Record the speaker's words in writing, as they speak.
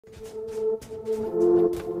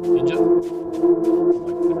Ninja? Oh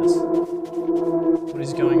my goodness. What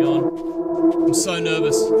is going on? I'm so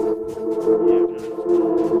nervous.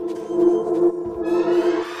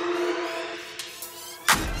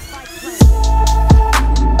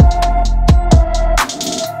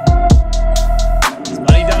 He's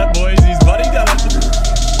buddy done it, boys. He's buddy done it.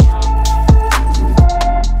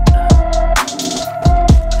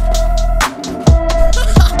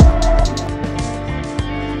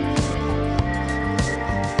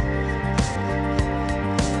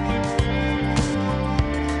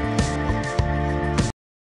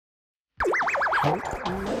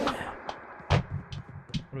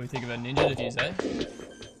 What do we think about ninja defuse, eh?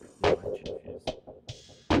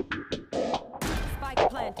 Spike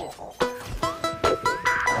planted. Oh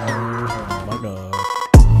my god.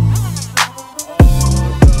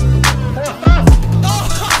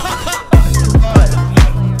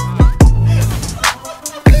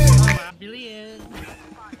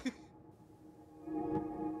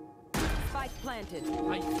 Spike planted.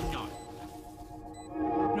 No.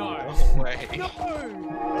 No. No way.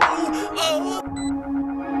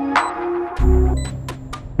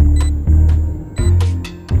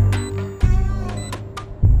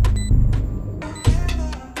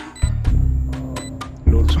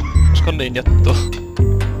 Skon ei jätto.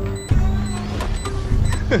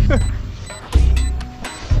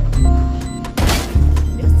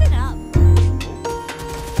 Listen up.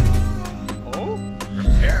 Oh?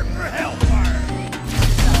 Prepare for hellfire.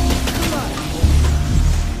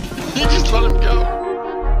 You just let him go.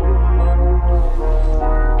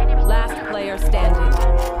 Last player standing.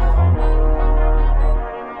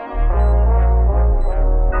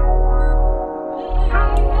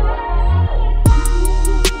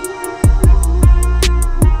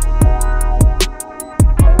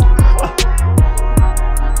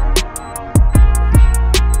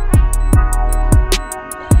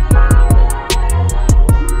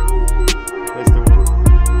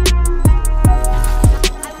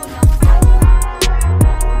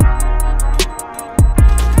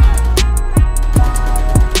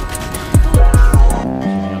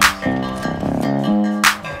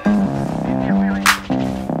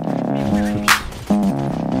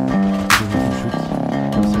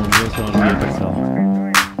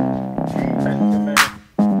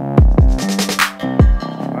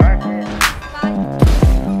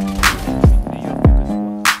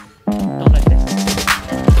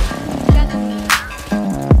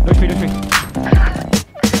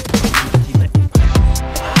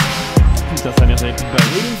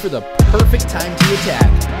 Waiting for the perfect time to attack.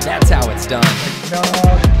 That's how it's done.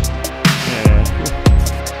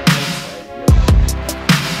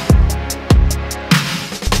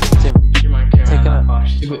 Take him out.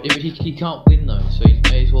 He can't win though, so he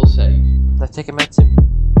may as well save. No, take him out, Tim.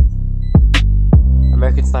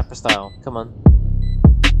 American Sniper style. Come on.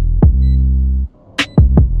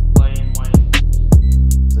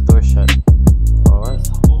 The door's shut. Alright.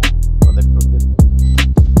 Oh, they broke it.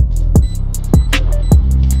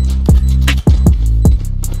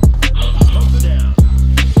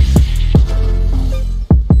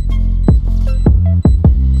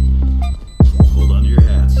 Hold on to your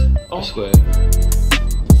hats. I swear.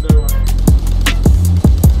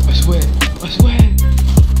 I swear.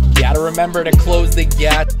 Gotta remember to close the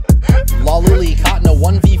gap. Loluli caught in a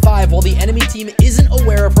 1v5 while the enemy team isn't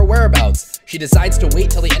aware of her whereabouts. She decides to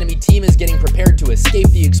wait till the enemy team is getting prepared to escape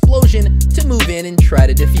the explosion to move in and try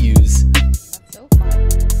to defuse. So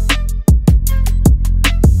fun.